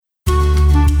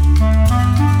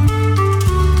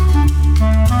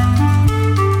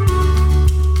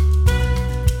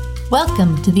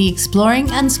Welcome to the Exploring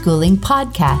Unschooling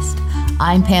podcast.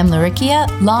 I'm Pam Laricchia,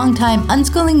 longtime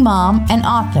unschooling mom and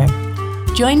author.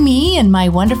 Join me and my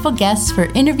wonderful guests for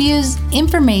interviews,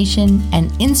 information, and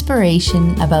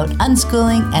inspiration about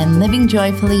unschooling and living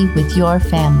joyfully with your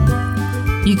family.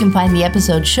 You can find the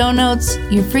episode show notes,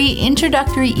 your free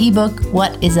introductory ebook,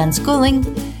 What is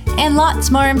Unschooling, and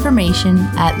lots more information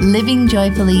at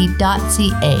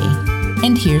livingjoyfully.ca.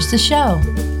 And here's the show.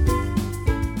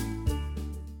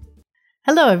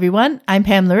 Hello, everyone. I'm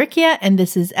Pam Laricchia, and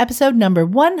this is episode number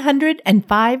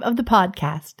 105 of the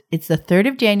podcast. It's the 3rd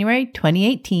of January,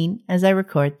 2018, as I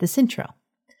record this intro.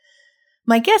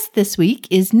 My guest this week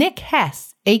is Nick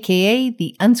Hess, aka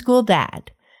the Unschool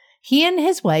Dad. He and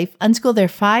his wife unschool their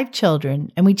 5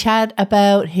 children, and we chat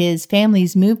about his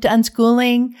family's move to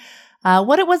unschooling,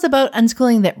 what it was about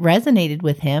unschooling that resonated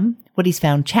with him, what he's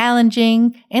found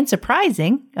challenging and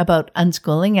surprising about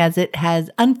unschooling as it has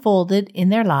unfolded in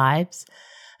their lives,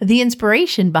 the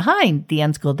inspiration behind the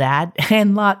Unschool Dad,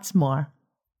 and lots more.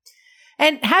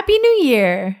 And Happy New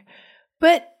Year!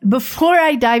 But before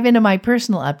I dive into my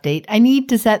personal update, I need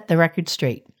to set the record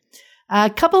straight. A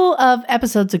couple of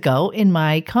episodes ago, in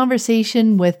my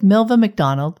conversation with Milva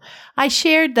McDonald, I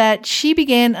shared that she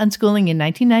began unschooling in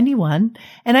 1991,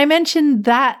 and I mentioned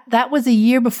that that was a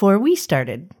year before we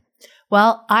started.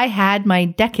 Well, I had my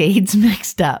decades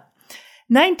mixed up.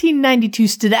 1992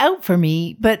 stood out for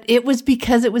me, but it was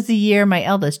because it was the year my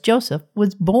eldest, Joseph,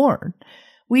 was born.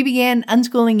 We began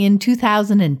unschooling in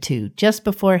 2002, just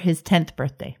before his 10th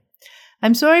birthday.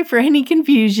 I'm sorry for any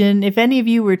confusion if any of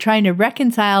you were trying to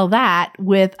reconcile that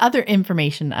with other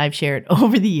information I've shared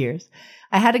over the years.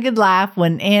 I had a good laugh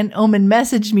when Ann Oman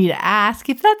messaged me to ask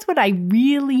if that's what I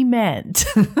really meant.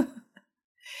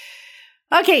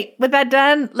 Okay, with that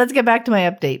done, let's get back to my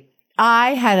update.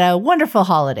 I had a wonderful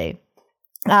holiday.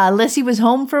 Lissy was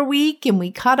home for a week and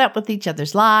we caught up with each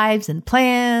other's lives and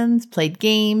plans, played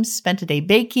games, spent a day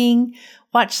baking,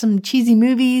 watched some cheesy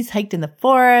movies, hiked in the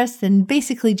forest, and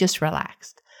basically just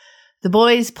relaxed. The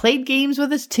boys played games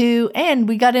with us too, and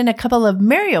we got in a couple of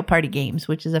Mario Party games,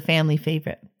 which is a family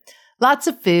favorite. Lots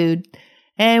of food,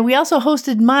 and we also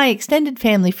hosted my extended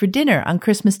family for dinner on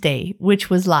Christmas Day, which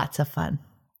was lots of fun.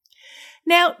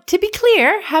 Now, to be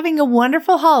clear, having a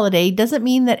wonderful holiday doesn't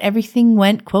mean that everything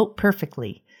went, quote,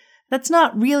 perfectly. That's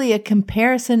not really a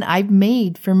comparison I've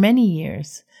made for many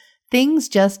years. Things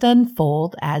just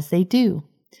unfold as they do.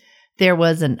 There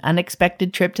was an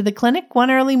unexpected trip to the clinic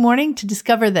one early morning to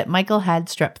discover that Michael had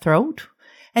strep throat,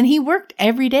 and he worked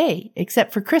every day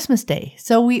except for Christmas Day,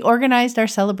 so we organized our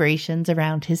celebrations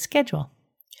around his schedule.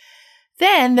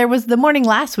 Then there was the morning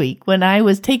last week when I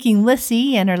was taking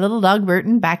Lissy and her little dog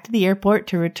Burton back to the airport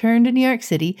to return to New York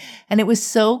City, and it was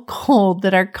so cold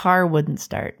that our car wouldn't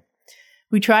start.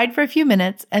 We tried for a few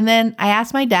minutes, and then I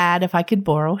asked my dad if I could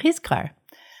borrow his car.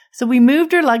 So we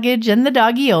moved her luggage and the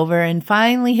doggie over and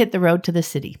finally hit the road to the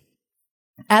city.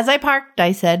 As I parked,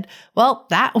 I said, well,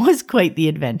 that was quite the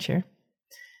adventure.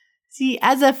 See,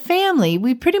 as a family,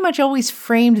 we pretty much always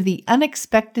framed the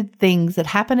unexpected things that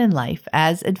happen in life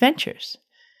as adventures.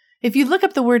 If you look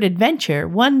up the word adventure,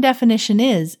 one definition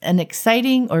is an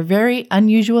exciting or very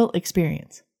unusual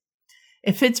experience.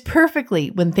 It fits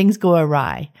perfectly when things go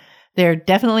awry. They're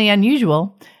definitely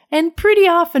unusual and pretty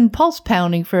often pulse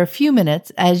pounding for a few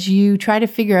minutes as you try to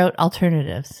figure out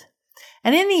alternatives.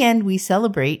 And in the end, we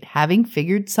celebrate having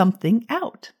figured something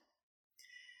out.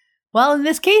 Well, in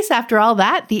this case, after all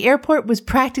that, the airport was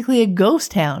practically a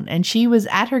ghost town, and she was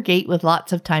at her gate with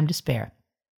lots of time to spare.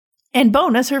 And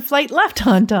bonus, her flight left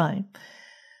on time.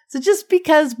 So just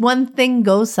because one thing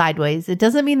goes sideways, it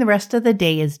doesn't mean the rest of the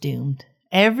day is doomed.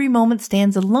 Every moment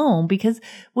stands alone because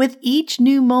with each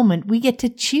new moment, we get to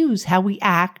choose how we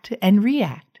act and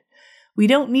react. We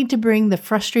don't need to bring the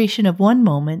frustration of one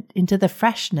moment into the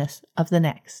freshness of the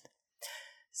next.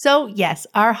 So yes,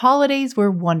 our holidays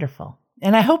were wonderful.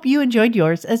 And I hope you enjoyed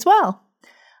yours as well.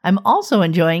 I'm also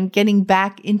enjoying getting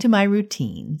back into my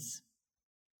routines.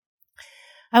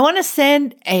 I want to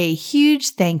send a huge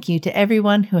thank you to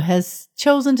everyone who has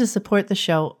chosen to support the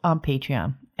show on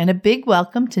Patreon. And a big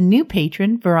welcome to new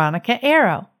patron, Veronica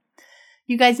Arrow.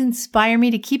 You guys inspire me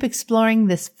to keep exploring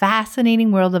this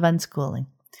fascinating world of unschooling.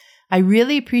 I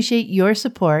really appreciate your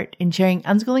support in sharing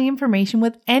unschooling information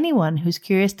with anyone who's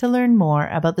curious to learn more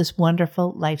about this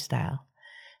wonderful lifestyle.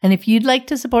 And if you'd like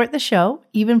to support the show,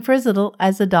 even for as little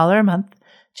as $1 a month,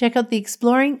 check out the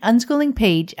Exploring Unschooling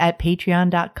page at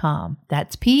patreon.com.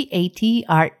 That's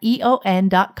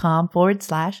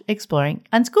patreon.com/exploring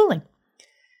unschooling.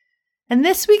 And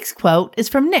this week's quote is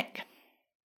from Nick.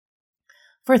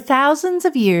 For thousands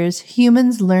of years,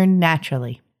 humans learned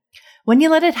naturally. When you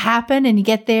let it happen and you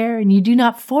get there and you do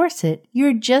not force it,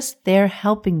 you're just there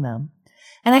helping them.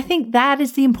 And I think that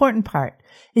is the important part,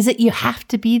 is that you have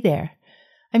to be there.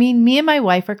 I mean, me and my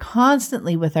wife are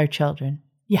constantly with our children.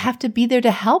 You have to be there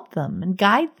to help them and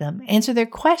guide them, answer their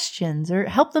questions, or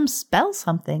help them spell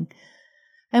something.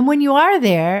 And when you are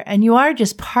there and you are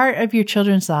just part of your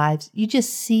children's lives, you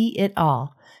just see it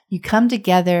all. You come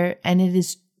together, and it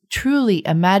is truly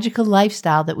a magical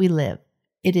lifestyle that we live.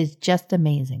 It is just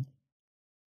amazing.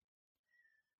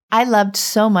 I loved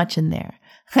so much in there.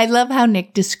 I love how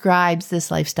Nick describes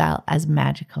this lifestyle as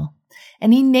magical.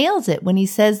 And he nails it when he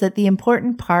says that the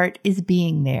important part is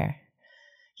being there.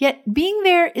 Yet being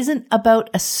there isn't about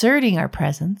asserting our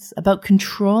presence, about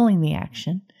controlling the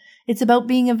action. It's about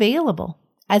being available.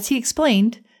 As he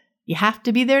explained, you have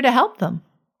to be there to help them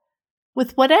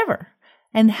with whatever.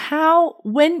 And how,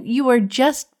 when you are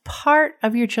just part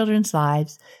of your children's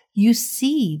lives, you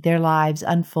see their lives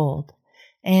unfold.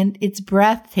 And it's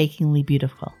breathtakingly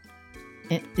beautiful.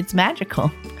 It's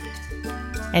magical.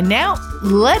 And now,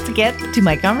 let's get to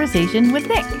my conversation with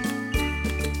Nick.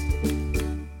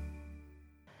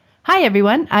 Hi,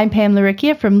 everyone. I'm Pam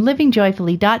Laricchia from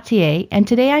livingjoyfully.ca, and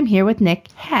today I'm here with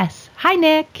Nick Hess. Hi,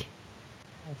 Nick.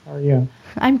 How are you?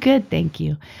 I'm good, thank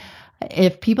you.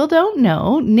 If people don't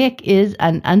know, Nick is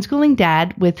an unschooling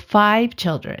dad with 5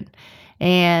 children.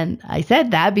 And I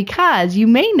said that because you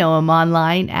may know him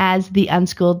online as the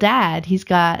Unschooled Dad. He's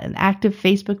got an active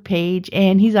Facebook page,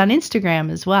 and he's on Instagram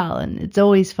as well. And it's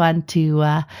always fun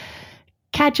to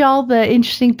catch all the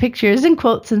interesting pictures and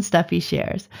quotes and stuff he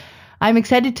shares. I'm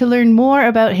excited to learn more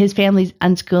about his family's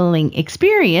unschooling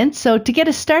experience. So to get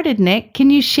us started, Nick, can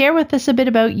you share with us a bit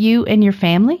about you and your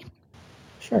family?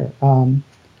 Sure.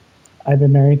 I've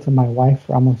been married to my wife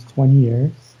for almost 20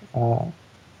 years.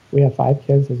 We have 5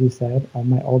 kids, as you said.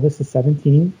 My oldest is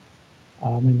 17.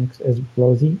 My next is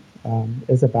Rosie,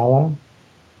 Isabella,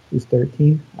 who's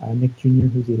 13, Nick Jr.,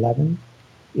 who's 11,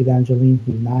 Evangeline,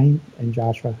 who's 9, and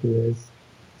Joshua, who is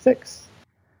 6.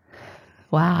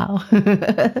 Wow. We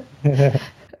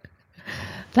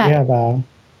have a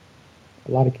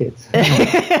lot of kids.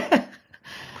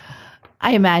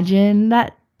 I imagine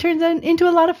that turns into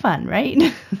a lot of fun, right?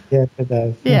 Yes, it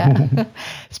does. Yeah.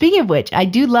 Speaking of which, I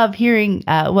do love hearing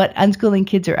what unschooling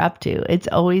kids are up to. It's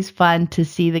always fun to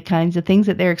see the kinds of things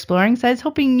that they're exploring. So I was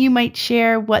hoping you might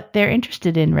share what they're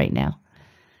interested in right now.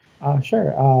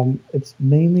 Sure. It's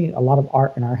mainly a lot of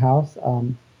art in our house.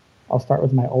 I'll start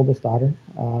with my oldest daughter,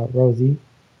 Rosie.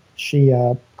 She,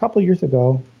 a couple of years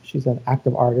ago, she's an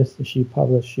active artist. And she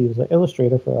was an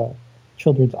illustrator for a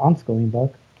children's unschooling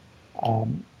book.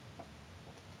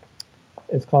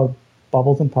 It's called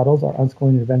Bubbles and Puddles, Our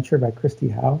Unschooling Adventure by Christy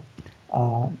Howe.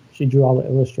 She drew all the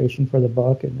illustration for the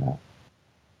book, and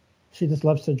she just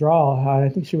loves to draw. I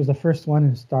think she was the first one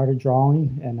who started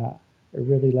drawing, and it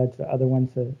really led to other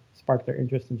ones to spark their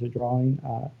interest into drawing.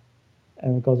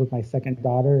 And it goes with my second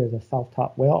daughter, is a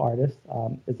self-taught whale artist,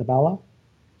 Isabella.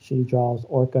 She draws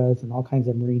orcas and all kinds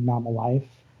of marine mammal life.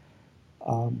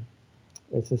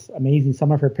 It's just amazing.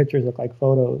 Some of her pictures look like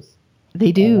photos.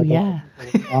 They do, yeah.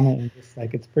 And just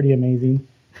it's pretty amazing.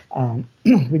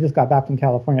 We just got back from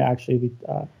California. Actually, we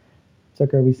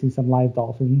took her. We see some live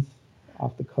dolphins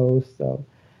off the coast, so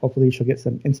hopefully she'll get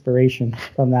some inspiration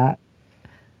from that.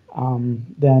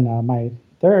 Then my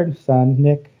third son,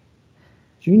 Nick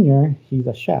Jr., he's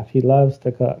a chef. He loves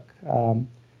to cook.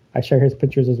 I share his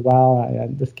pictures as well.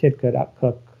 This kid could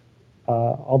outcook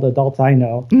all the adults I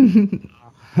know.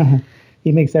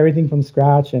 He makes everything from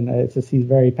scratch, and it's just he's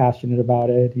very passionate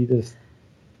about it.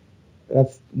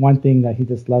 That's one thing that he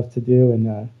just loves to do.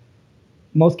 And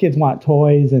most kids want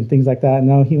toys and things like that.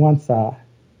 No, he wants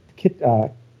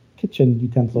kitchen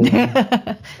utensils.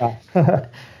 Then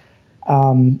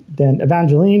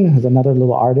Evangeline is another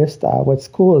little artist. What's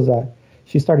cool is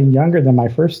she's starting younger than my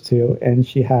first 2, and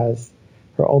she has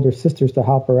her older sisters to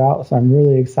help her out. So I'm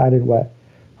really excited what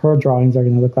her drawings are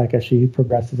going to look like as she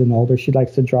progresses and older. She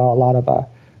likes to draw a lot of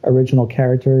original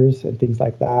characters and things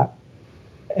like that.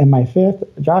 And my 5th,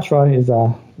 Joshua, is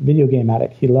a video game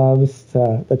addict. He loves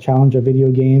the challenge of video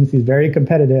games. He's very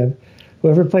competitive.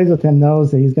 Whoever plays with him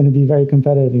knows that he's going to be very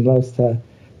competitive. He loves to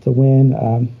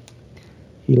win.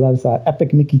 He loves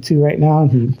Epic Mickey 2 right now,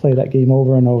 and he played that game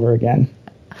over and over again.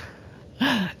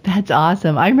 That's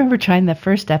awesome. I remember trying the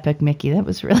first Epic Mickey. That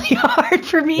was really hard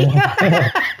for me.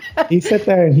 He sits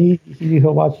there and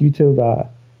he'll watch YouTube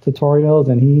tutorials,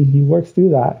 and he works through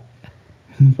that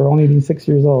for only being 6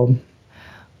 years old.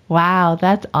 Wow,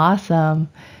 that's awesome.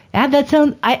 Yeah, that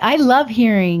sounds. I love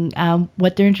hearing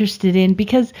what they're interested in,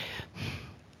 because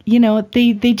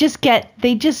they just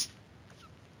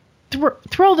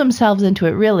throw themselves into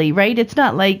it, really, right? It's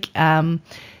not like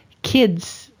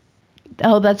kids,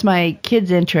 oh, that's my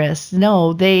kid's interest.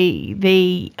 No,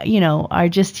 they are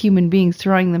just human beings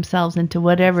throwing themselves into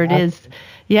whatever it is.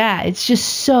 Yeah, it's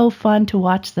just so fun to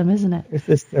watch them, isn't it? It's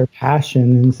just their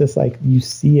passion, and it's just like you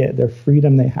see it, their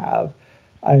freedom they have.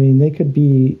 I mean, they could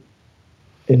be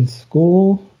in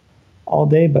school all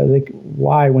day, but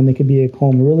why when they could be at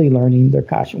home really learning their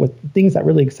passion with things that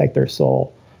really excite their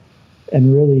soul,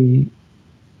 and really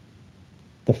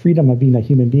the freedom of being a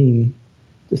human being,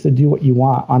 just to do what you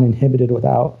want uninhibited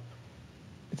without.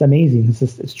 It's amazing.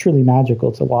 It's truly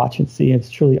magical to watch and see. It's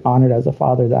truly honored as a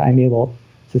father that I'm able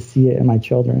to see it in my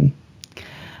children.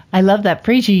 I love that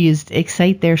phrase you used,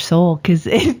 excite their soul, because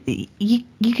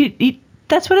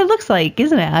that's what it looks like,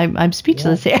 isn't it? I'm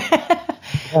speechless here.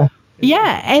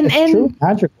 Yeah, and it's truly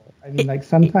magical. I mean, like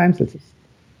sometimes it's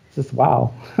just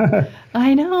wow.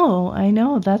 I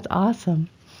know. That's awesome.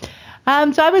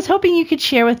 So I was hoping you could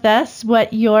share with us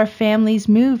what your family's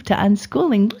move to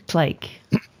unschooling looked like.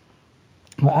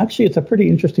 Well, actually, it's a pretty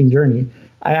interesting journey.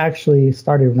 I actually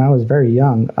started when I was very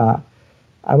young.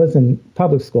 I was in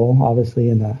public school, obviously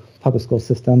in the public school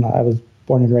system. I was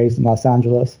born and raised in Los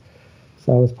Angeles,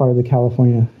 so I was part of the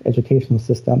California educational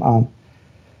system.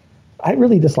 I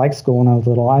really disliked school when I was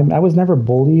little. I was never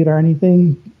bullied or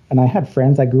anything, and I had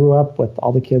friends. I grew up with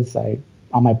all the kids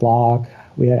on my block.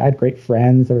 I had great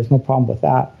friends. There was no problem with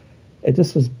that. It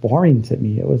just was boring to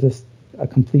me. It was just a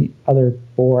complete other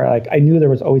bore. Like I knew there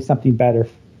was always something better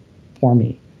for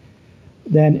me.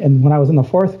 Then, and when I was in the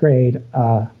fourth grade,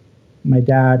 my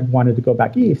dad wanted to go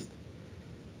back east.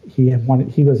 He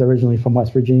was originally from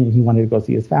West Virginia. And he wanted to go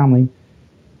see his family.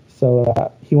 So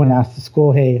he went and asked the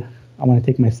school, hey, I want to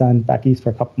take my son back east for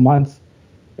a couple months.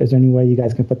 Is there any way you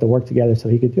guys can put the work together so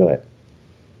he could do it?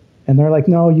 And they're like,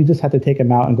 no, you just have to take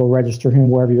him out and go register him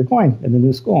wherever you're going in the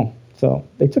new school. So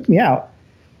they took me out,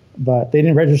 but they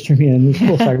didn't register me in a new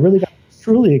school. So I really got to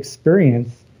truly experience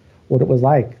what it was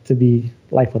like to be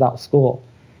life without school.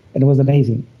 And it was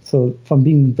amazing. So from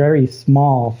being very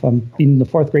small, from being in the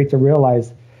fourth grade to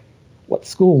realize what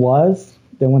school was,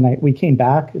 then when we came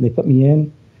back and they put me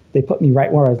in, they put me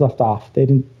right where I was left off. They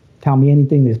didn't tell me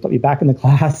anything. They just put me back in the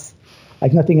class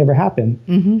like nothing ever happened.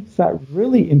 Mm-hmm. So that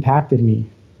really impacted me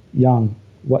young,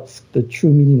 what the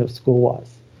true meaning of school was.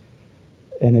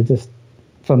 And it just,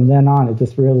 from then on, it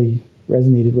just really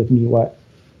resonated with me what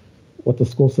the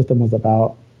school system was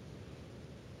about.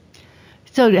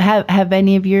 So have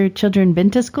any of your children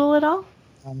been to school at all?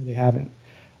 They haven't.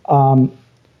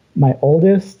 My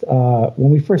oldest, when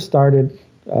we first started,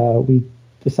 we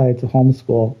decided to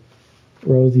homeschool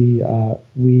Rosie.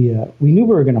 We knew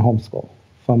we were going to homeschool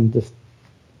from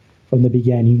the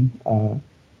beginning,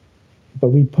 but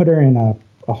we put her in a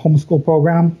homeschool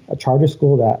program, a charter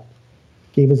school that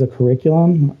gave us a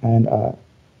curriculum, and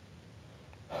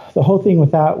the whole thing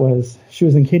with that was she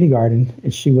was in kindergarten,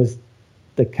 and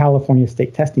the California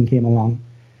state testing came along,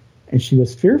 and she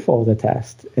was fearful of the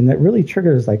test, and that really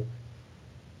triggers, like,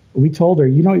 we told her,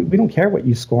 we don't care what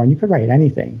you score, and you could write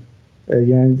anything.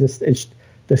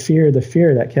 The fear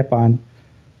that kept on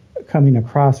coming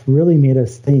across really made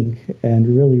us think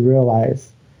and really realize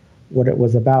what it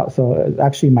was about. So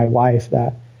actually my wife,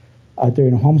 that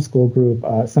during a homeschool group,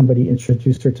 somebody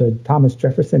introduced her to Thomas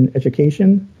Jefferson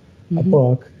Education, a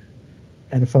book.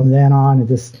 And from then on,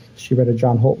 she read a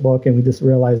John Holt book, and we just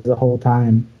realized the whole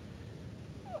time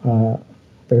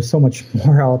there's so much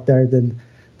more out there than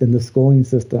the schooling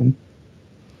system.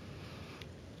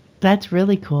 That's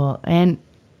really cool. And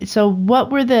so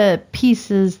what were the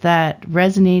pieces that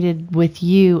resonated with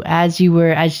you as she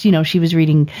was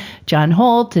reading John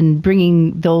Holt and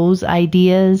bringing those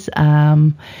ideas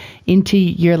into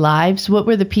your lives? What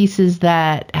were the pieces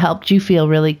that helped you feel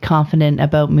really confident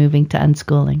about moving to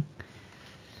unschooling?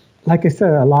 Like I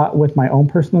said, a lot with my own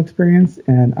personal experience,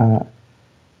 and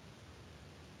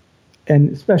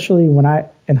especially when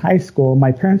in high school,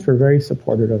 my parents were very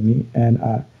supportive of me,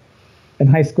 and in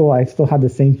high school, I still had the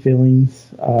same feelings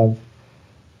of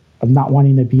not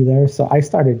wanting to be there. So I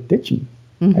started ditching.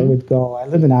 Mm-hmm. I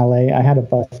lived in LA. I had a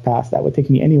bus pass that would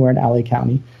take me anywhere in LA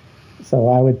County. So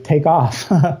I would take off.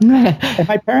 And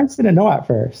my parents didn't know at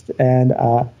first. And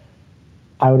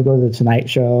I would go to the Tonight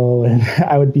Show, and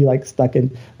I would be like there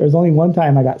was only one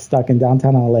time I got stuck in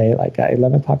downtown LA, like at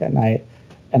 11 o'clock at night.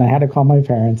 And I had to call my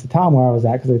parents to tell them where I was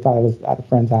at, because they thought I was at a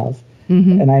friend's house.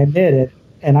 Mm-hmm. And I admit it.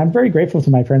 And I'm very grateful to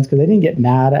my friends, because they didn't get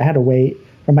mad. I had to wait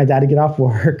for my dad to get off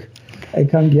work and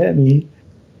come get me.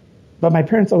 But my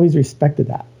parents always respected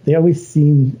that. They always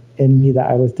seen in me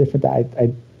that I was different,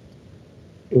 that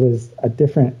it was a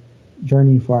different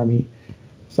journey for me.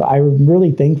 So I'm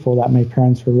really thankful that my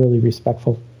parents were really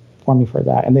respectful for me for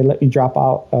that. And they let me drop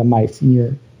out my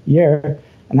senior year.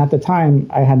 And at the time,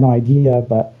 I had no idea,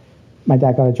 but my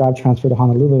dad got a job transfer to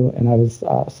Honolulu, and I was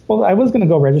going to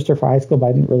go register for high school, but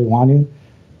I didn't really want to.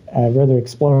 I'd rather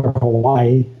explore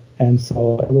Hawaii. And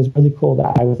so it was really cool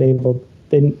that I was able,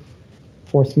 they didn't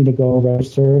force me to go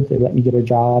register. They let me get a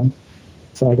job.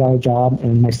 So I got a job,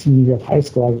 and my senior year of high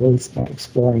school, I really spent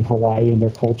exploring Hawaii and their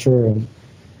culture, and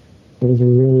it was a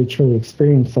really, truly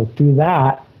experience. So through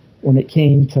that, when it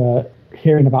came to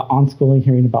hearing about unschooling,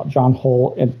 hearing about John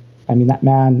Holt, and I mean, that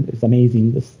man is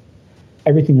amazing.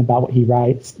 Everything about what he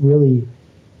writes really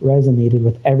resonated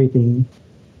with everything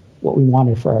what we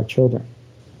wanted for our children.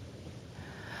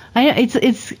 I know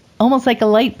it's almost like a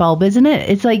light bulb, isn't it?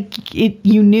 It's like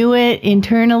you knew it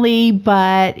internally,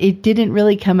 but it didn't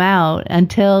really come out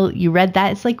until you read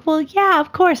that. It's like, well, yeah,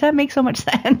 of course, that makes so much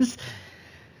sense.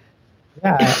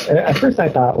 Yeah, at first I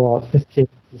thought, well, this kid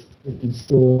is in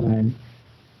school, and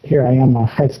here I am, a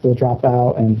high school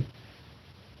dropout,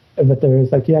 but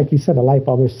there's like you said, a light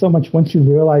bulb. There's so much once you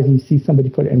realize and you see somebody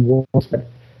put it in words what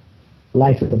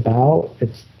life is about.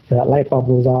 It's that light bulb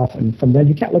goes off, and from then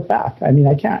you can't look back. I mean,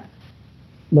 I can't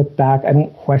look back. I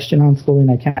don't question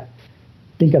unschooling. I can't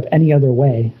think of any other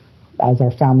way. As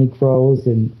our family grows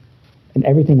and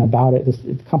everything about it, it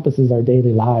encompasses our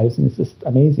daily lives, and it's just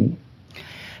amazing.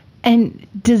 And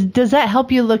does that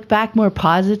help you look back more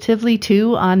positively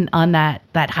too on that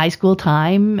high school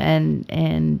time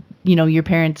and your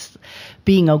parents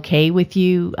being okay with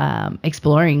you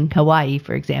exploring Hawaii,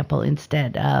 for example,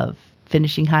 instead of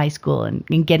finishing high school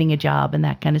and getting a job and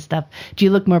that kind of stuff? Do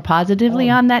you look more positively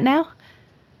on that now?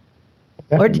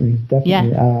 Definitely.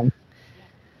 Yeah.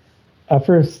 At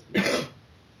first,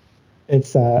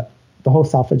 it's the whole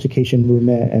self-education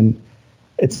movement, and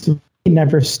it's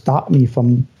never stopped me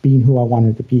from being who I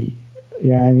wanted to be.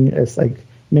 Yeah, I mean, it's like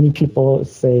many people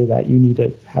say that you need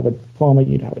to have a diploma,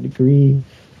 you need to have a degree,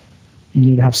 you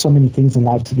need to have so many things in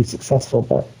life to be successful.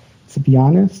 But to be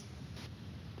honest,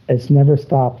 it's never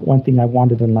stopped one thing I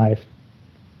wanted in life.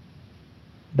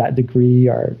 That degree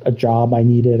or a job I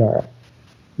needed or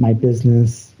my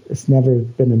business, it's never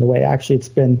been in the way. Actually, it's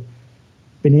been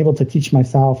able to teach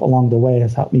myself along the way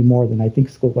has helped me more than I think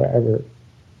school ever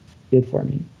did for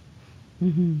me.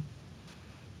 Mm-hmm.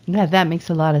 Yeah, that makes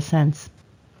a lot of sense.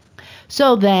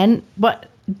 So then, what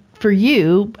for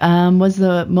you was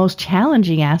the most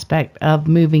challenging aspect of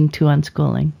moving to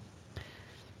unschooling?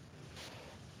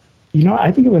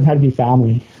 I think it would have to be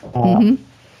family.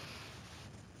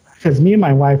 Because me and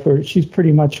my wife, she's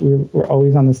pretty much, we're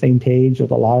always on the same page with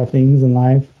a lot of things in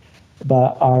life.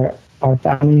 But our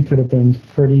family could have been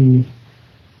pretty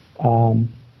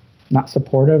not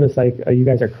supportive. It's like, you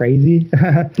guys are crazy.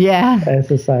 Yeah. It's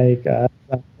just like that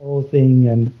whole thing.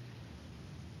 And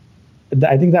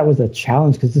I think that was a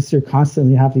challenge because you're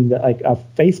constantly having to, like, a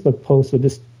Facebook post would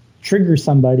just trigger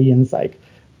somebody, and it's like,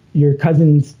 your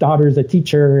cousin's daughter's a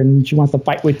teacher and she wants to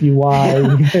fight with you.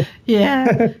 Why?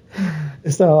 Yeah.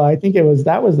 So I think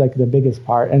that was like the biggest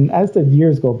part. And as the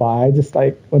years go by, just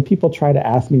like when people try to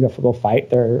ask me to go fight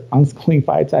their unschooling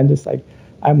fights, I'm just like,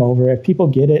 I'm over it. If people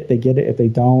get it, they get it. If they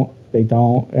don't, they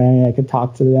don't. And I can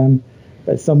talk to them.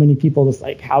 But so many people just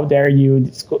like, how dare you?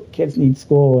 Kids need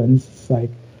school. And it's just like,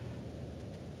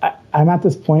 I'm at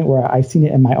this point where I've seen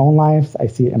it in my own life. I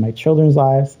see it in my children's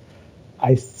lives.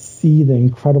 I see the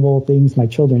incredible things my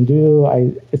children do.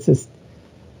 It's just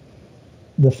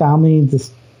the family.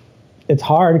 It's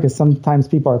hard because sometimes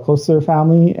people are close to their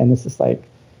family, and it's just like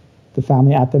the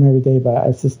family at them every day. But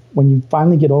it's just when you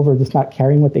finally get over just not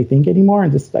caring what they think anymore,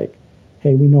 and just like,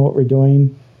 hey, we know what we're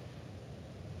doing.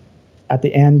 At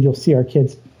the end, you'll see our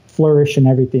kids flourish and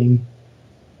everything.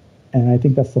 And I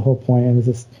think that's the whole point. It was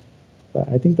just, but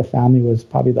I think the family was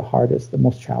probably the hardest, the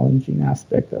most challenging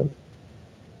aspect of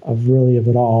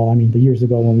it all. I mean, the years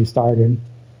ago when we started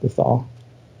this all.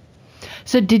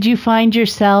 So did you find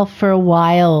yourself for a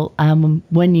while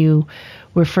when you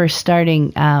were first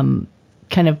starting kind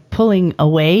of pulling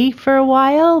away for a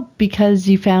while because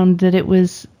you found that it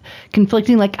was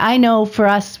conflicting? Like, I know for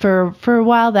us for a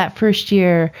while that first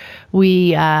year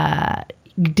we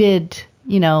did,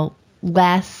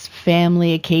 less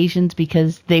family occasions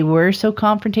because they were so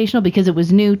confrontational, because it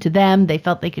was new to them. They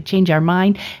felt they could change our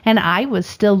mind. And I was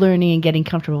still learning and getting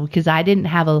comfortable because I didn't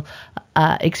have a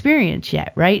experience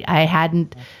yet, right? I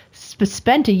hadn't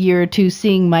spent a year or two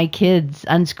seeing my kids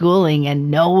unschooling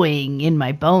and knowing in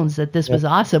my bones that this was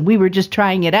awesome. We were just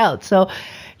trying it out. So,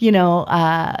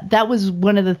 that was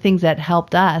one of the things that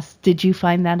helped us. Did you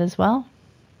find that as well?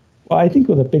 Well, I think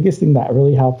the biggest thing that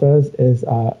really helped us is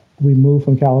we moved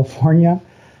from California,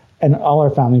 and all our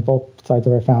family, both sides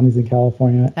of our families in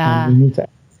California, and we moved to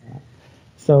Arizona.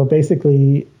 So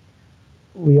basically,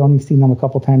 we only see them a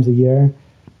couple times a year.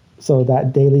 So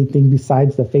that daily thing,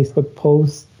 besides the Facebook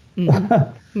posts,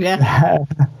 that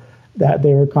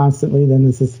they were constantly, then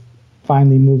this is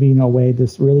finally moving away,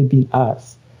 this really being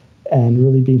us and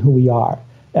really being who we are.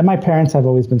 And my parents have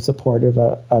always been supportive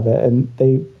of it, and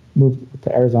they moved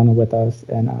to Arizona with us,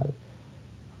 and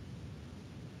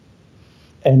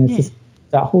it's just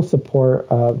that whole support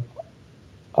of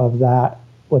that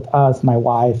with us, my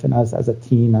wife, and us as a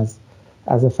team, as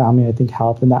a family, I think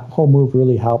helped. And that whole move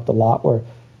really helped a lot, where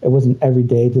it wasn't every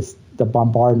day, just the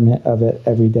bombardment of it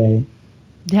every day.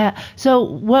 Yeah. So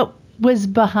what was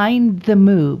behind the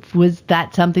move? Was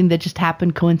that something that just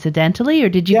happened coincidentally, or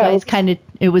did you guys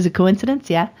it was a coincidence?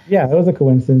 Yeah. Yeah, it was a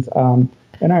coincidence.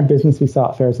 In our business, we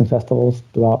saw fairs and festivals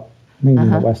throughout, mainly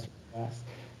the Western US.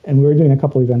 And we were doing a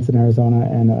couple events in Arizona,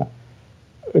 and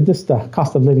just the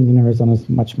cost of living in Arizona is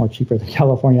much more cheaper than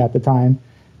California at the time.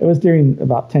 It was during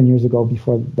about 10 years ago,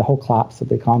 before the whole collapse of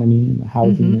the economy and the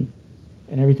housing,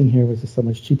 and everything here was just so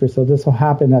much cheaper. So this will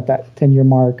happen at that 10-year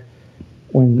mark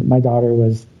when my daughter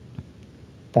was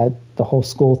the whole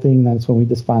school thing. That's when we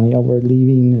just finally, we're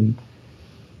leaving, and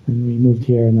we moved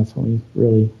here, and that's when we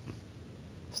really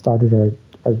started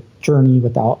our journey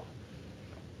without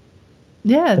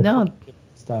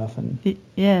stuff. And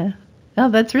oh,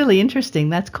 that's really interesting.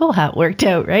 That's cool how it worked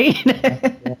out, right?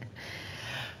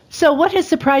 So what has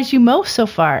surprised you most so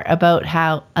far about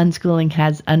how unschooling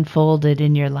has unfolded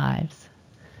in your lives?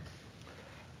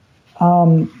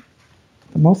 The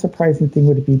most surprising thing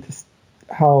would be just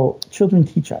how children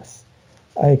teach us.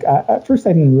 Like, at first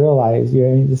I didn't realize,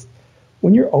 just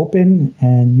when you're open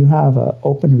and you have an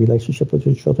open relationship with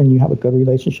your children, you have a good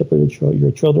relationship with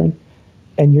your children,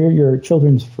 and you're your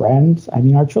children's friends. I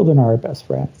mean, our children are our best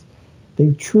friends.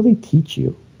 They truly teach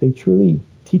you. They truly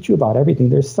teach you about everything.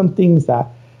 There's some things that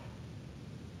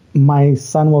my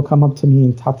son will come up to me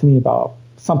and talk to me about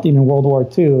something in World War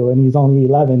II, and he's only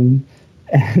 11,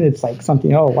 and it's like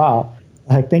something, oh, wow.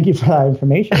 Like, thank you for that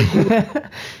information.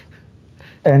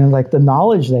 And like the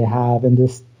knowledge they have, and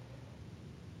this,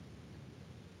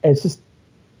 it's just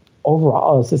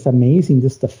overall, it's just amazing,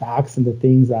 just the facts and the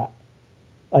things that,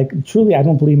 like, truly, I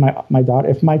don't believe my daughter,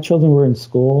 if my children were in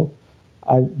school,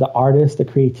 the artists, the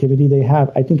creativity they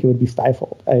have, I think it would be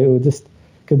stifled. It would just,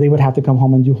 because they would have to come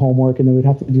home and do homework, and they would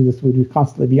have to do this, we would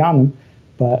constantly be on them.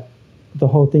 But the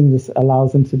whole thing just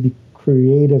allows them to be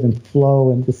creative and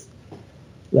flow, and just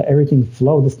let everything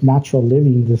flow, this natural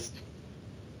living, just.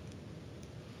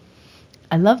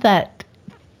 I love that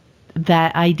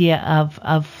idea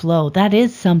of flow. That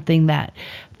is something that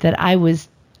I was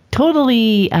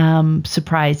totally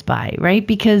surprised by, right?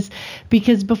 Because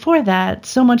before that,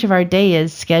 so much of our day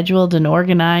is scheduled and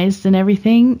organized and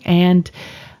everything, and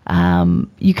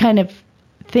you kind of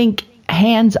think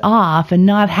hands off, and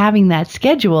not having that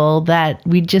schedule, that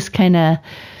we just kind of,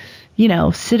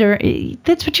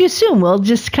 that's what you assume. We'll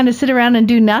just kind of sit around and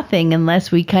do nothing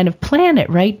unless we kind of plan it,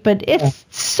 right? But it's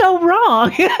so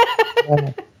wrong.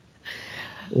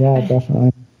 Yeah,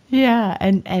 definitely. Yeah,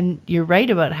 and you're right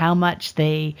about how much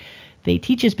they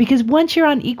teach us, because once you're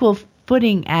on equal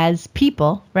footing as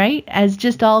people, right, as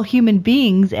just all human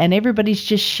beings, and everybody's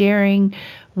just sharing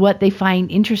what they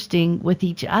find interesting with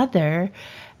each other,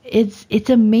 it's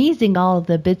amazing, all of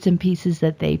the bits and pieces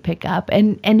that they pick up,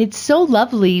 and it's so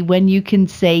lovely when you can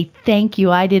say, thank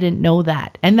you, I didn't know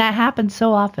that. And that happens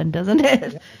so often, doesn't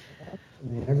it?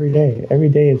 Yeah, every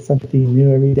day it's something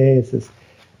new. Every day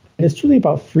it's truly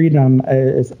about freedom.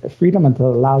 It's freedom, and to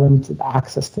allow them to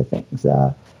access to things,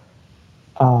 to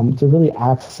really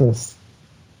access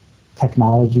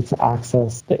technology, to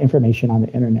access the information on the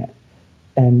internet,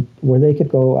 and where they could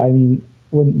go. I mean,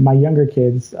 when my younger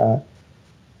kids,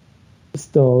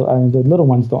 the little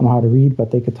ones don't know how to read,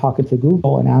 but they could talk into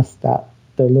Google and ask their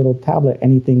little tablet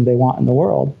anything they want in the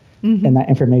world, and that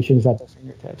information is at their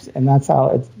fingertips. And that's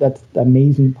the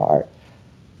amazing part,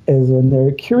 is when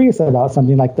they're curious about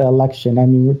something like the election. I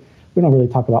mean, we don't really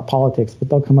talk about politics, but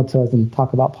they'll come up to us and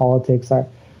talk about politics, are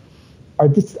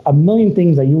just a million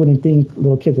things that you wouldn't think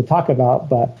little kids would talk about,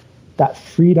 but that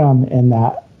freedom and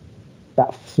that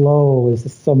flow is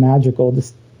just so magical.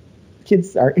 Just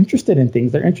kids are interested in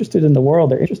things. They're interested in the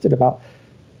world. They're interested about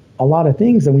a lot of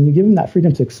things. And when you give them that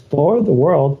freedom to explore the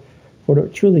world, what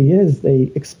it truly is,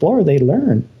 they explore, they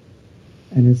learn.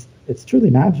 And it's truly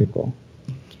magical.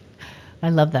 I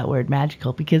love that word,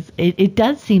 magical, because it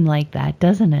does seem like that,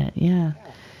 doesn't it? Yeah.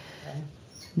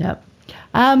 Yep.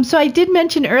 So I did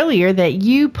mention earlier that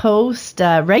you post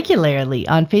regularly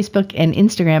on Facebook and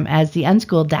Instagram as the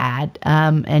Unschooled Dad,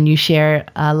 and you share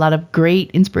a lot of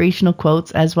great inspirational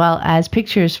quotes as well as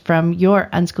pictures from your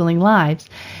unschooling lives.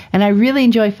 And I really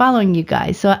enjoy following you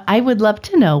guys. So I would love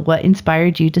to know what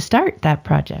inspired you to start that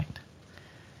project.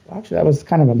 Actually, that was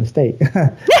kind of a mistake.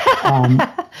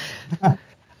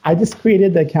 I just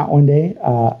created the account one day,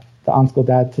 the Unschooled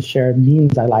Dad, to share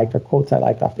memes I liked or quotes I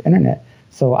liked off the internet,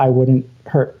 so I wouldn't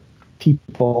hurt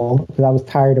people, because I was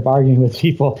tired of arguing with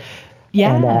people.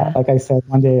 Yeah. And like I said,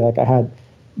 one day, like I had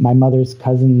my mother's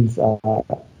cousin's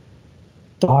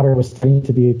daughter was studying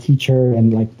to be a teacher,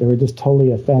 and like they were just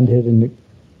totally offended, and it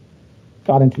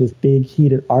got into this big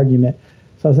heated argument.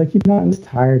 So I was like, I'm just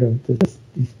tired of this.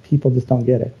 These people just don't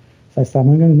get it. So I said, I'm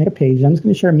going to make a page. I'm just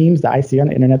going to share memes that I see on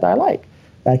the internet that I like,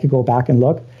 that I could go back and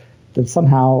look. Then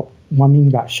somehow one meme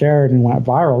got shared and went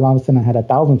viral. And all of a sudden I had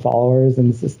 1,000 followers, and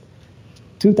it's just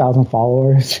 2,000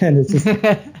 followers. And it's just,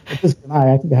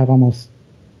 I think I have almost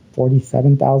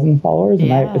 47,000 followers.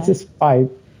 And it's just by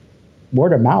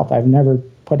word of mouth. I've never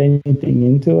put anything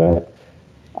into it.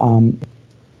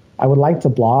 I would like to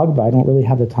blog, but I don't really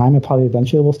have the time. I probably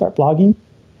eventually will start blogging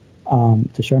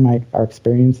to share our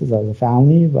experiences as a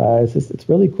family. But it's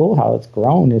really cool how it's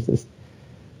grown. It's just,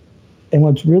 and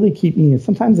what's really keeping me,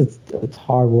 sometimes it's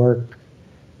hard work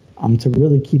to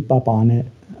really keep up on it.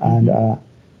 And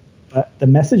but the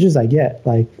messages I get,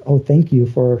 like, oh, thank you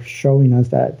for showing us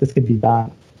that this could be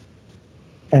done.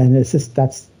 And it's just,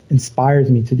 that's inspires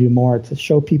me to do more, to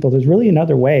show people there's really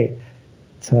another way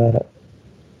to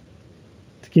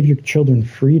give your children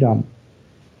freedom.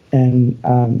 And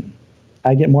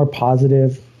I get more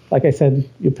positive. Like I said,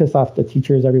 you piss off the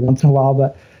teachers every once in a while,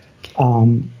 but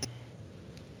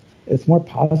it's more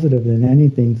positive than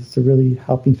anything, just to really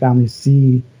helping families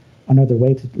see another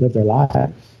way to live their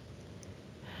lives.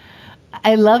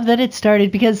 I love that it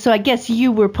started because, so I guess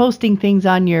you were posting things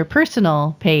on your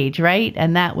personal page, right?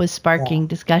 And that was sparking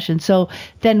discussion. So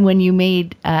then when you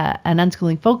made an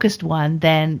unschooling focused one,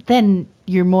 then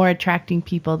you're more attracting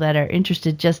people that are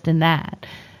interested just in that.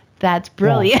 That's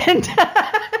brilliant.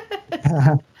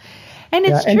 Yeah. And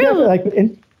it's true.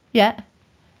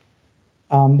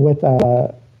 With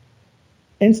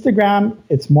Instagram,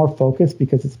 it's more focused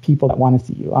because it's people that want to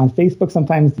see you. On Facebook,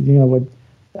 sometimes, with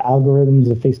the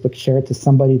algorithms of Facebook, share it to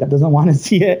somebody that doesn't want to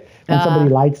see it. When somebody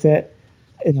likes it,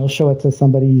 and they'll show it to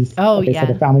somebody's, said,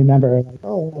 a family member. Like,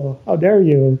 oh, how dare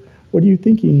you? What are you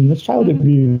thinking? This child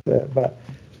abuse. But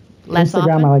Less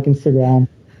Instagram, often. I like Instagram.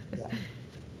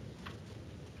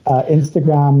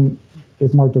 Instagram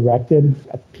is more directed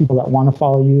at people that want to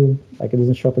follow you. Like, it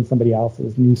doesn't show up in somebody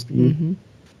else's newsfeed.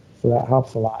 So that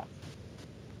helps a lot.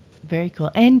 Very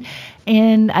cool. And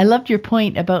I loved your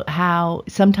point about how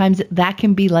sometimes that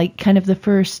can be like kind of the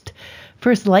first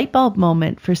light bulb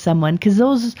moment for someone, because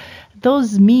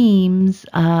those memes,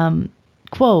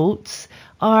 quotes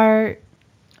are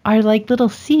like little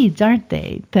seeds, aren't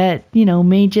they? That,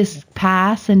 may just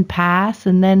pass, and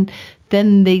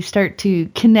then they start to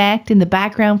connect in the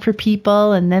background for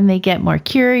people, and then they get more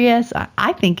curious.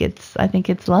 I think it's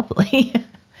lovely.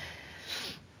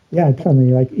 Yeah,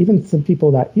 definitely. Like, even some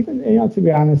people that, even, to be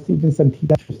honest, even some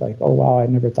teachers, like, oh, wow, I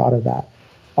never thought of that,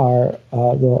 are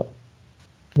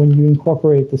when you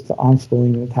incorporate this to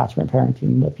unschooling and attachment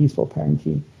parenting, the peaceful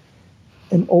parenting,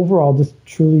 and overall just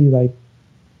truly, like,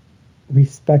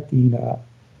 respecting,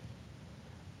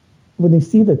 when they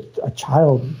see a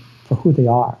child for who they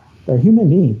are, they're a human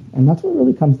being. And that's what it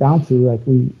really comes down to. Like,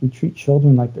 we treat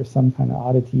children like they're some kind of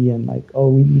oddity, and like,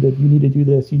 oh, you need to do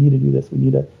this, you need to do this,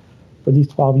 for these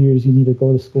 12 years, you need to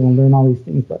go to school and learn all these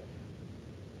things. But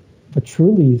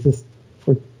truly, it's just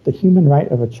for the human right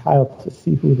of a child to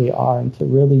see who they are and to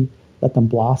really let them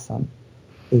blossom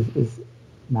is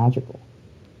magical.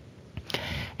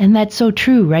 And that's so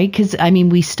true, right? Because,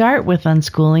 we start with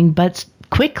unschooling, but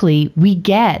quickly we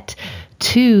get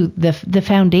to the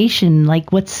foundation,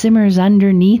 like what simmers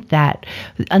underneath that.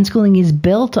 Unschooling is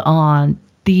built on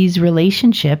these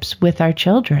relationships with our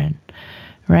children.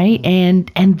 Right. And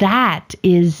that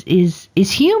is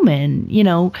human.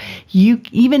 You,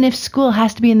 even if school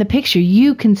has to be in the picture,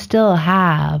 you can still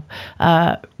have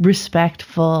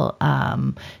respectful,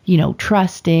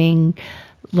 trusting,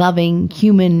 loving,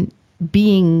 human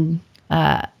being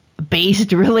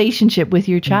based relationship with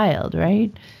your child.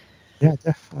 Right. Yeah,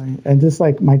 definitely. And just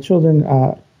like my children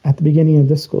at the beginning of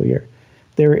this school year,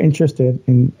 they were interested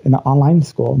in an online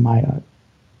school, my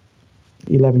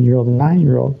 11-year-old and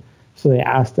 9-year-old. So they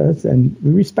asked us, and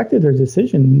we respected their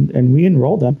decision, and we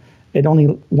enrolled them. Only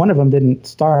one of them didn't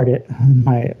start it.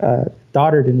 My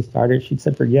daughter didn't start it. She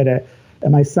said, forget it.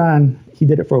 And my son, he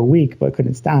did it for a week, but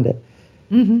couldn't stand it.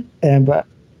 But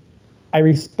I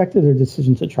respected their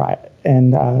decision to try it,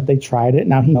 and they tried it.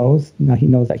 Now he knows. Now he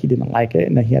knows that he didn't like it,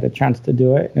 and that he had a chance to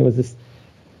do it. And it was just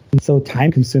so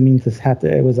time consuming to have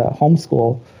to. It was a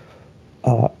homeschool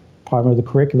part of the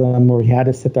curriculum where he had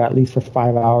to sit there at least for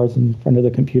 5 hours in front of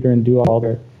the computer and do all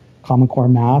their Common Core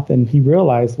math. And he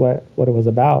realized what it was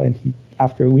about. And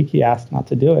after a week, he asked not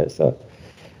to do it. So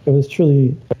it was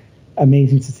truly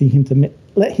amazing to see him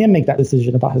let him make that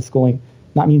decision about his schooling.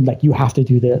 Not mean like you have to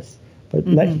do this, but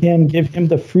let him give him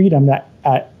the freedom that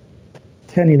at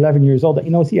 10, 11 years old, that he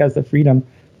knows he has the freedom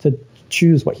to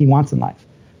choose what he wants in life.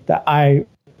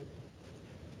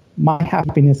 My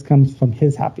happiness comes from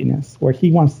his happiness. Where he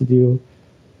wants to do,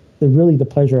 the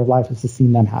pleasure of life is to see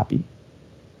them happy.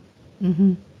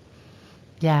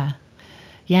 Yeah.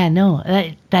 Yeah, no,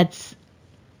 that's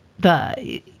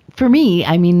for me,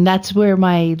 I mean, that's where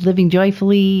my Living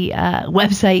Joyfully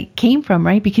website came from,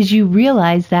 right? Because you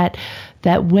realize that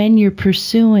when you're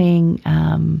pursuing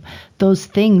those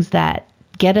things that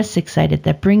get us excited,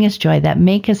 that bring us joy, that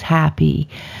make us happy,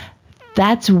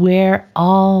 that's where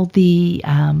all the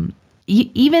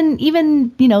even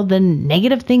the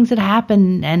negative things that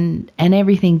happen and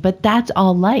everything, but that's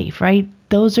all life, right?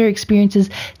 Those are experiences.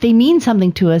 They mean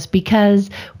something to us because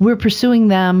we're pursuing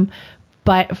them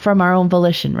from our own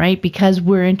volition, right? Because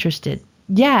we're interested.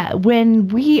 Yeah, when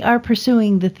we are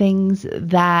pursuing the things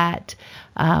that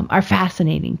are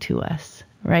fascinating to us,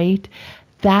 right?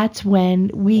 That's when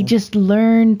we just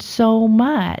learn so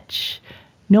much,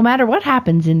 no matter what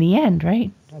happens in the end,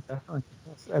 right? Yeah, definitely.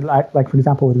 Like for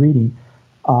example, with reading,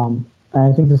 and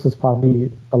I think this is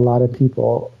probably a lot of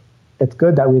people. It's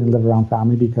good that we didn't live around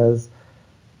family because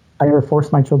I never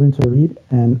forced my children to read,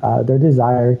 and their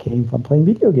desire came from playing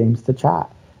video games to chat,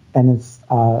 and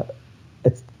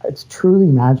it's truly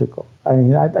magical. I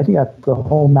mean, I think that the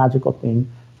whole magical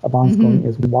thing about schooling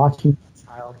is watching a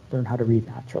child learn how to read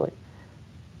naturally,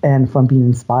 and from being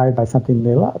inspired by something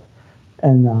they love.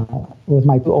 And with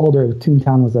my older,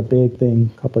 Toontown was a big thing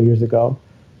a couple of years ago,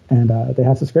 and they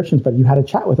had subscriptions, but you had to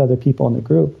chat with other people in the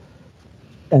group.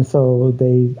 And so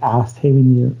they asked, hey,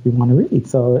 we want to read.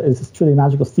 So it's just truly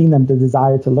magical seeing them, the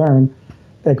desire to learn.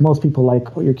 Like most people like,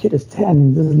 your kid is 10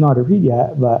 and doesn't know how to read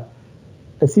yet. But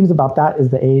it seems about that is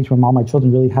the age when all my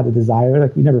children really had a desire.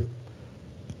 Like we never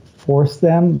forced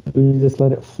them. We just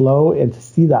let it flow, and to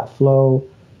see that flow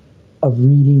of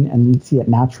reading and see it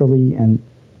naturally and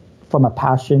from a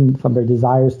passion, from their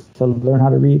desires to learn how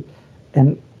to read.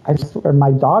 And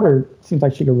my daughter seems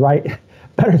like she could write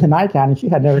better than I can, and she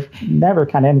had never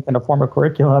kind of any kind of formal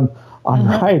curriculum on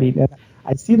writing. And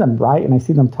I see them write and I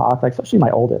see them talk, like especially my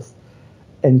oldest,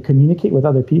 and communicate with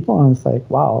other people. And it's like,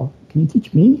 wow, can you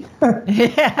teach me?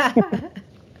 Yeah,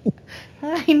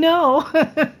 I know.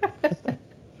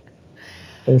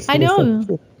 I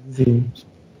know.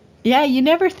 Yeah, you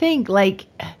never think like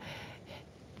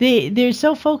they're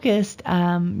so focused,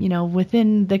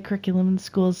 within the curriculum in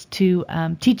schools to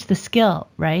teach the skill,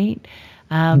 right?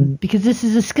 Because this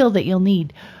is a skill that you'll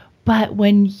need. But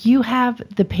when you have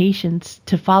the patience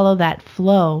to follow that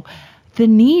flow, the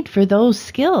need for those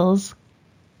skills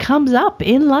comes up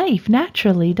in life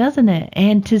naturally, doesn't it?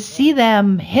 And to see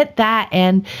them hit that,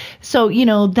 and so,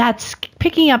 that's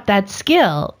picking up that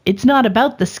skill. It's not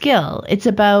about the skill. It's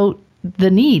about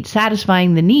the need,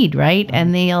 satisfying the need, right?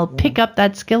 And they'll pick up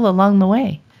that skill along the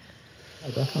way.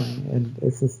 Yeah, definitely. And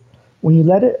it's just, when you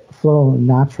let it flow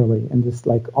naturally, and just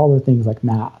like all the things like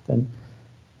math and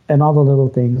all the little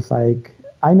things, like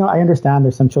I understand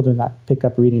there's some children that pick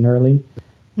up reading early.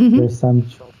 There's some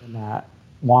children that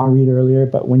want to read earlier,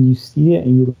 but when you see it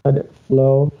and you let it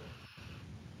flow,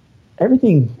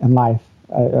 everything in life,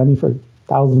 I mean, for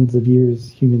thousands of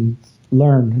years, humans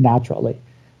learn naturally.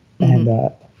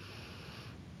 And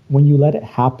when you let it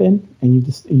happen and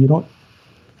you don't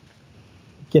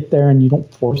get there and you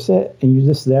don't force it and you're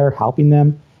just there helping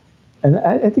them. And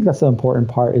I think that's the important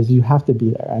part, is you have to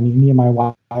be there. I mean, me and my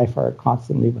wife are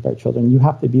constantly with our children. You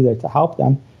have to be there to help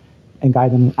them and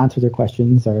guide them, answer their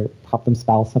questions, or help them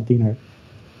spell something.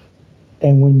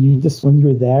 And when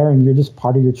you're there and you're just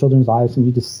part of your children's lives and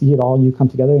you just see it all, you come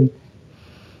together, and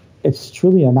it's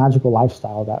truly a magical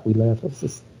lifestyle that we live. It's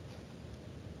just,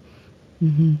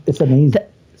 it's amazing.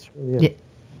 It's really is.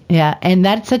 Yeah, and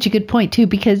that's such a good point too,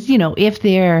 because if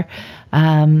they're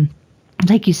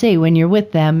like you say, when you're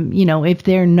with them, if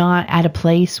they're not at a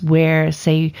place where,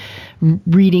 say,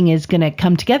 reading is going to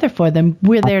come together for them,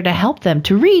 we're there to help them,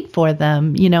 to read for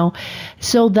them,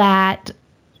 so that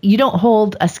you don't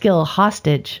hold a skill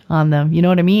hostage on them. You know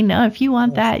what I mean? If you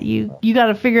want that, you got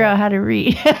to figure out how to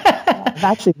read.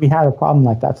 Actually, we had a problem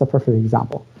like that. That's a perfect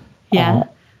example. Yeah.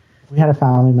 We had a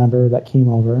family member that came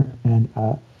over, and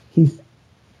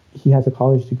he has a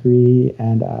college degree,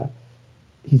 and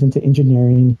he's into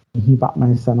engineering. He bought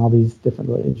my son all these different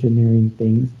little engineering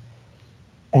things,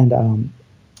 and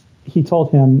he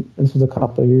told him, this was a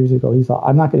couple of years ago, he thought,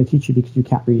 I'm not going to teach you because you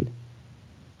can't read.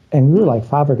 And we were like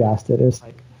flabbergasted. It was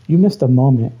like, you missed a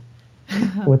moment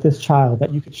with this child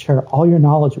that you could share all your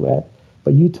knowledge with,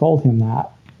 but you told him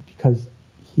that because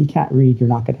he can't read, you're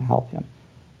not going to help him.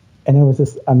 And it was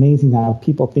just amazing that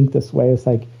people think this way. It's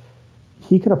like,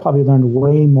 he could have probably learned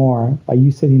way more by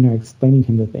you sitting there explaining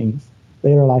him the things,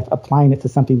 later life, applying it to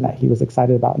something that he was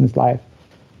excited about in his life,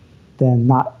 than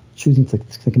not choosing to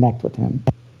connect with him.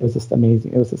 It was just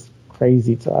amazing. It was just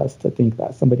crazy to us to think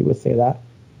that somebody would say that.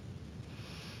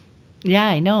 Yeah,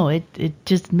 I know. It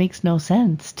just makes no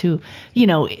sense to,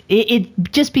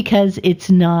 it just because it's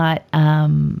not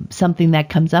something that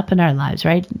comes up in our lives,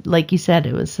 right? Like you said,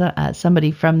 it was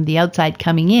somebody from the outside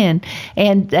coming in,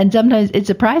 and sometimes it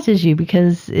surprises you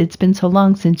because it's been so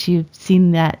long since you've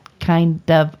seen that kind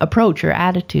of approach or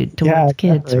attitude towards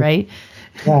kids, right?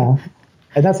 Yeah,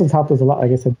 and that's what's helped us a lot.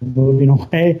 Like I said, moving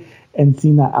away and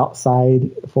seeing that outside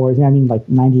for, I mean, like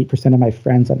 98% of my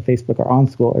friends on Facebook are on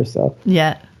schoolers, so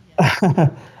yeah.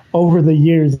 Over the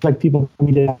years, like people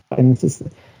meet it, and it's just,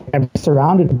 I'm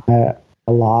surrounded by it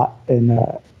a lot, and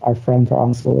our friends are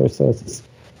on schoolers, so it's just,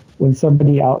 when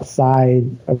somebody outside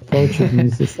approaches me,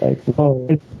 it's just like,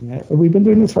 whoa, we've been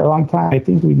doing this for a long time. I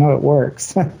think we know it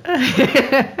works. And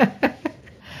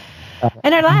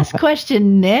our last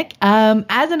question, Nick,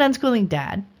 as an unschooling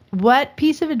dad, what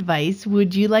piece of advice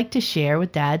would you like to share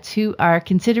with dads who are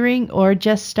considering or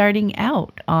just starting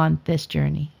out on this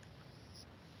journey?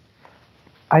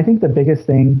 I think the biggest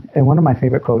thing, and one of my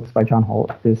favorite quotes by John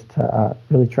Holt, is to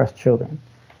really trust children.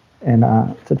 And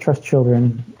to trust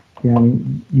children,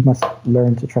 you must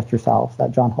learn to trust yourself,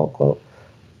 that John Holt quote.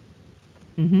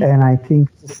 Mm-hmm. And I think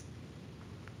just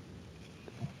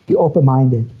be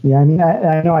open-minded. Yeah, I mean,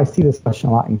 I know I see this question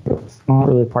a lot in groups. I don't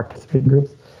really participate in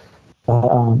groups.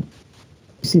 You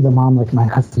see the mom, like, my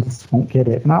husband just won't get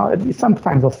it. And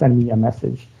sometimes they'll send me a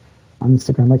message on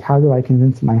Instagram, like, how do I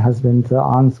convince my husband to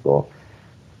on-school?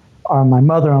 Or my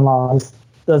mother-in-law just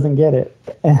doesn't get it.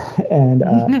 And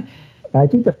I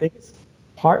think the biggest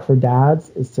part for dads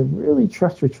is to really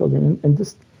trust your children and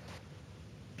just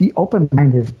be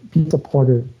open-minded, be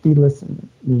supportive, be listening.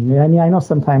 I mean, I know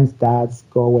sometimes dads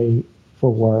go away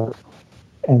for work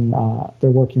and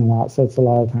they're working a lot, so it's a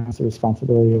lot of times the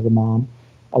responsibility of the mom,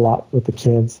 a lot with the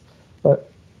kids.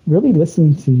 But really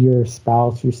listen to your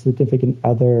spouse, your significant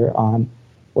other on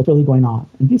what's really going on,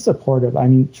 and be supportive. I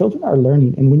mean, children are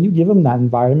learning, and when you give them that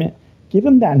environment, give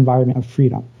them that environment of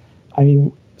freedom. I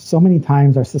mean, so many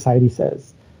times our society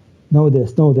says, know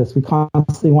this. We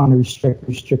constantly want to restrict.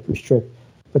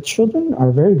 But children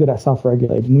are very good at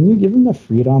self-regulating. When you give them the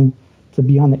freedom to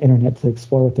be on the internet, to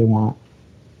explore what they want,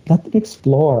 let them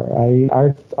explore.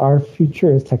 Our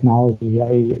future is technology.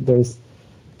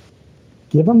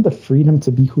 Give them the freedom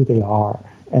to be who they are.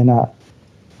 And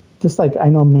just like I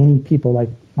know many people, like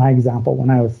my example,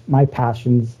 my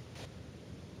passions,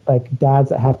 like dads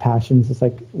that have passions, it's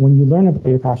like when you learn about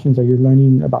your passions or you're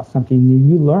learning about something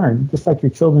new, you learn just like your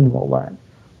children will learn.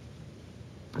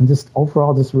 And just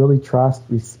overall, just really trust,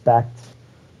 respect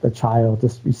the child,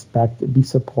 just respect it, be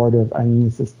supportive. I mean,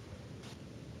 it's just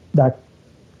that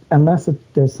unless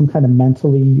there's some kind of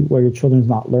mentally where your children's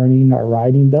not learning or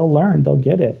writing, they'll learn, they'll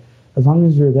get it. As long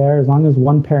as you're there, as long as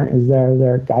one parent is there,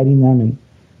 they're guiding them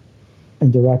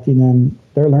and directing them,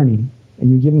 they're learning.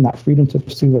 And you give them that freedom to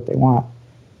pursue what they want,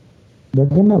 they're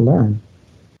going to learn.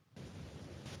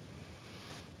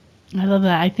 I love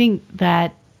that. I think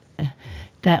that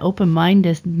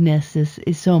open-mindedness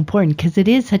is so important because it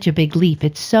is such a big leap.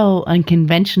 It's so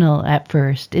unconventional at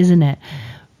first, isn't it?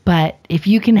 But if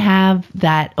you can have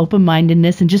that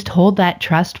open-mindedness and just hold that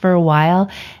trust for a while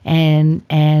and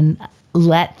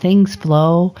let things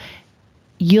flow,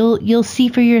 you'll see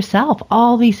for yourself.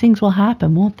 All these things will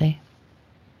happen, won't they?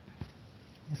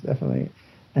 Yes, definitely.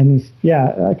 And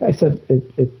yeah, like I said,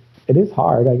 it is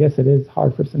hard. I guess it is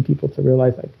hard for some people to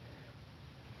realize, like,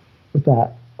 with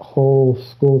that whole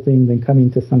school thing, then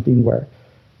coming to something where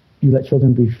you let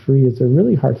children be free is a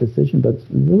really hard decision, but it's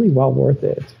really well worth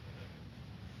it.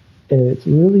 It's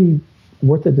really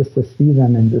worth it just to see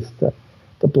them and just to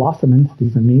blossom into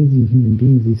these amazing human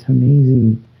beings, these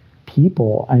amazing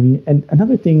people. I mean, and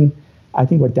another thing, I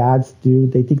think what dads do,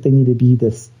 they think they need to be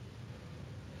the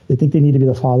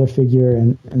father figure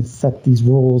and set these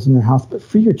rules in their house, but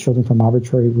free your children from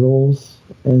arbitrary rules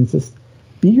and just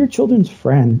be your children's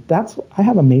friend. I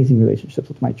have amazing relationships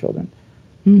with my children.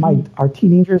 Our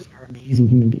teenagers are amazing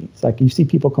human beings. Like, you see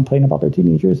people complain about their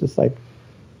teenagers, it's like,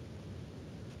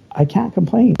 I can't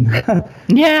complain.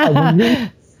 Yeah.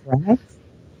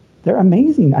 They're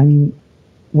amazing. I mean,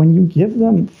 when you give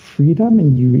them freedom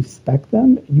and you respect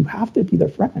them, you have to be their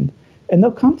friend. And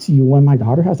they'll come to you. When my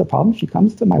daughter has a problem, she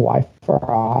comes to my wife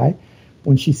or I.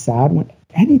 When she's sad, when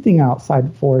anything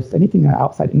outside force, anything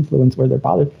outside influence where they're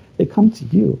bothered, they come to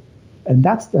you. And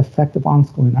that's the effect of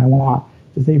unschooling I want,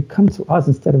 is they come to us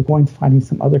instead of going to finding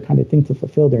some other kind of thing to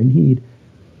fulfill their need,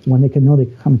 when they can know they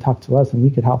can come and talk to us and we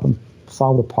could help them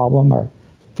solve the problem or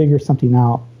figure something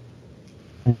out.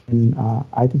 And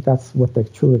I think that's what the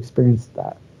true experience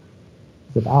that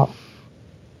is about.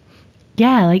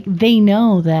 Yeah, like they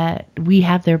know that we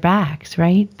have their backs,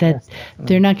 right? That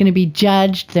they're not going to be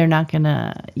judged. They're not going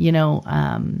to,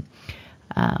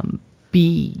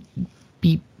 be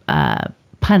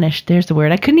punished. There's the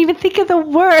word. I couldn't even think of the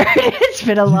word. It's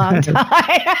been a long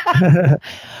time.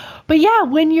 But yeah,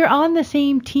 when you're on the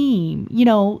same team,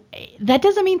 that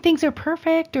doesn't mean things are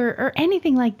perfect or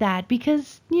anything like that,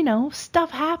 because,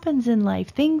 stuff happens in life.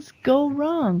 Things go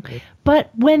wrong. But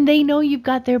when they know you've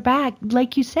got their back,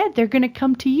 like you said, they're going to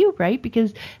come to you, right?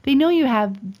 Because they know you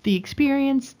have the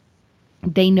experience.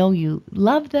 They know you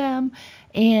love them,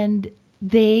 and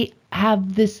they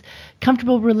have this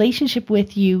comfortable relationship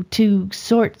with you to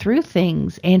sort through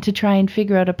things and to try and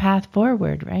figure out a path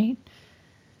forward, right?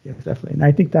 Yes, definitely. And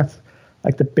I think that's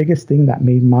like the biggest thing that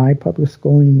made my public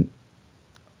schooling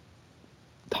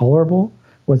tolerable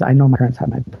was I know my parents had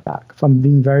my back. From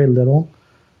being very little,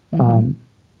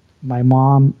 my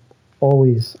mom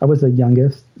always, I was the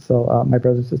youngest, so my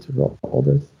brothers and sisters were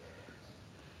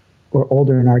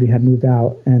older and already had moved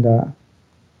out. And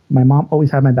my mom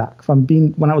always had my back. From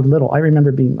being, when I was little, I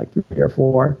remember being like 3 or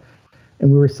 4,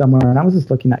 and we were somewhere, and I was just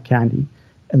looking at candy,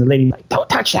 and the lady was like, "Don't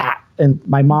touch that." And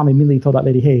my mom immediately told that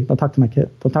lady, "Hey, don't talk to my kid.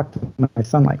 Don't talk to my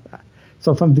son like that."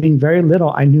 So from being very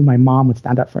little, I knew my mom would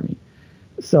stand up for me.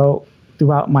 So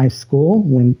throughout my school,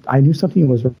 when I knew something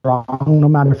was wrong, no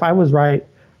matter if I was right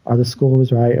or the school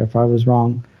was right, or if I was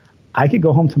wrong, I could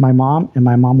go home to my mom, and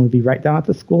my mom would be right down at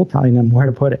the school telling them where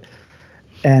to put it.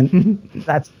 And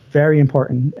that's very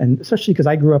important. And especially because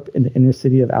I grew up in the inner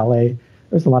city of LA,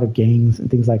 there's a lot of gangs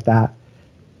and things like that.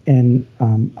 And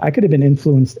I could have been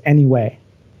influenced anyway.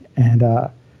 And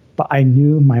but I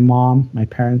knew my mom, my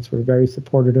parents were very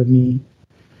supportive of me.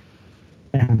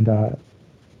 And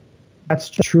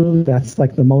that's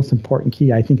like the most important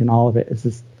key, I think, in all of it, is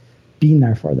just being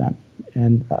there for them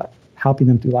and helping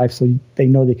them through life so they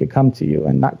know they could come to you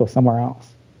and not go somewhere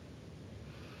else.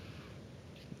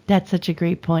 That's such a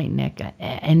great point, Nick.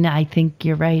 And I think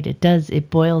you're right. It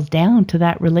boils down to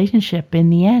that relationship in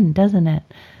the end, doesn't it?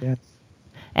 Yes.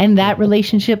 And that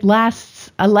relationship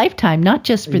lasts a lifetime, not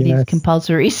just for these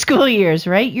compulsory school years,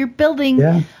 right? You're building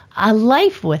a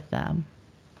life with them.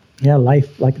 Yeah,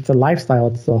 life, like it's a lifestyle.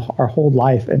 It's our whole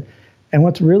life. And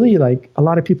what's really, like, a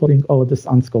lot of people think, oh, this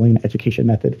unschooling education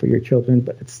method for your children,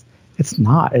 but it's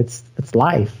not. It's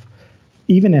life.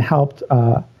 Even it helped,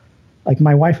 like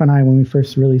my wife and I, when we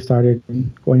first really started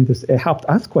going this, it helped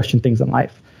us question things in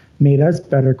life, made us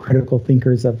better critical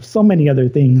thinkers of so many other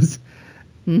things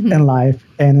in life.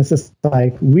 And it's just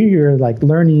like, we're like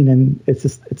learning, and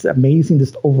it's amazing,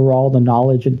 just overall the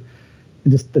knowledge and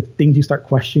just the things you start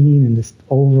questioning and just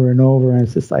over and over. And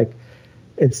it's just like,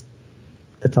 it's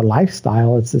a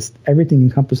lifestyle. It's just everything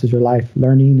encompasses your life,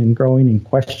 learning and growing and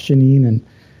questioning. And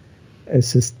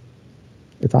it's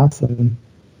awesome.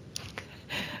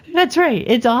 That's right.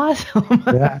 It's awesome.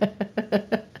 Yeah.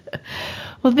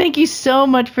 Well, thank you so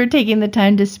much for taking the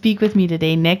time to speak with me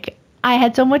today, Nick. I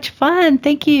had so much fun.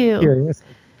 Thank you.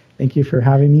 Thank you for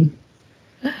having me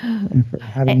and for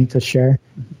having me to share.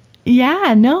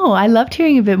 Yeah, no, I loved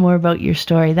hearing a bit more about your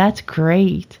story. That's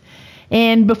great.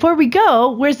 And before we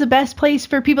go, where's the best place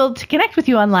for people to connect with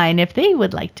you online if they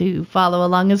would like to follow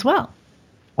along as well?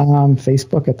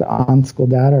 Facebook at the OnSchool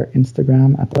Dad, or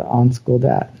Instagram at the OnSchool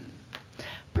Dad.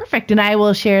 Perfect. And I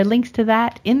will share links to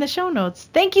that in the show notes.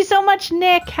 Thank you so much,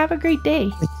 Nick. Have a great day.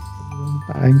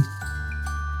 Bye.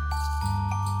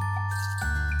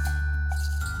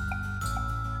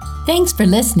 Thanks for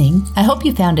listening. I hope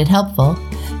you found it helpful.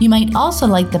 You might also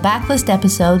like the backlist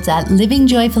episodes at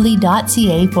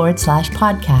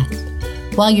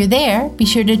livingjoyfully.ca/podcast. While you're there, be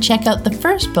sure to check out the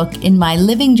first book in my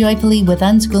Living Joyfully with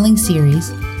Unschooling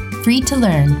series, Free to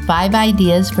Learn: 5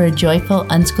 Ideas for a Joyful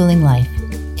Unschooling Life.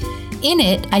 In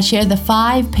it, I share the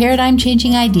 5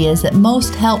 paradigm-changing ideas that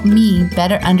most help me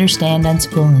better understand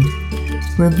unschooling.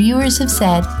 Reviewers have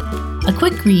said, A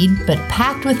quick read, but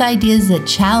packed with ideas that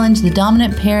challenge the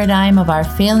dominant paradigm of our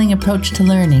failing approach to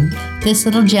learning, this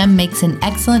little gem makes an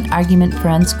excellent argument for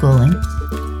unschooling.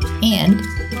 And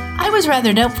I was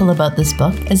rather doubtful about this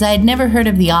book, as I had never heard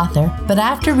of the author, but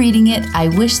after reading it, I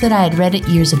wish that I had read it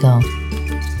years ago.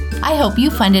 I hope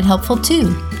you find it helpful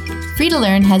too. Free to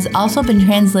Learn has also been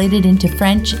translated into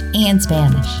French and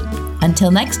Spanish.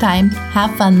 Until next time,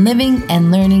 have fun living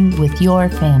and learning with your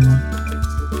family.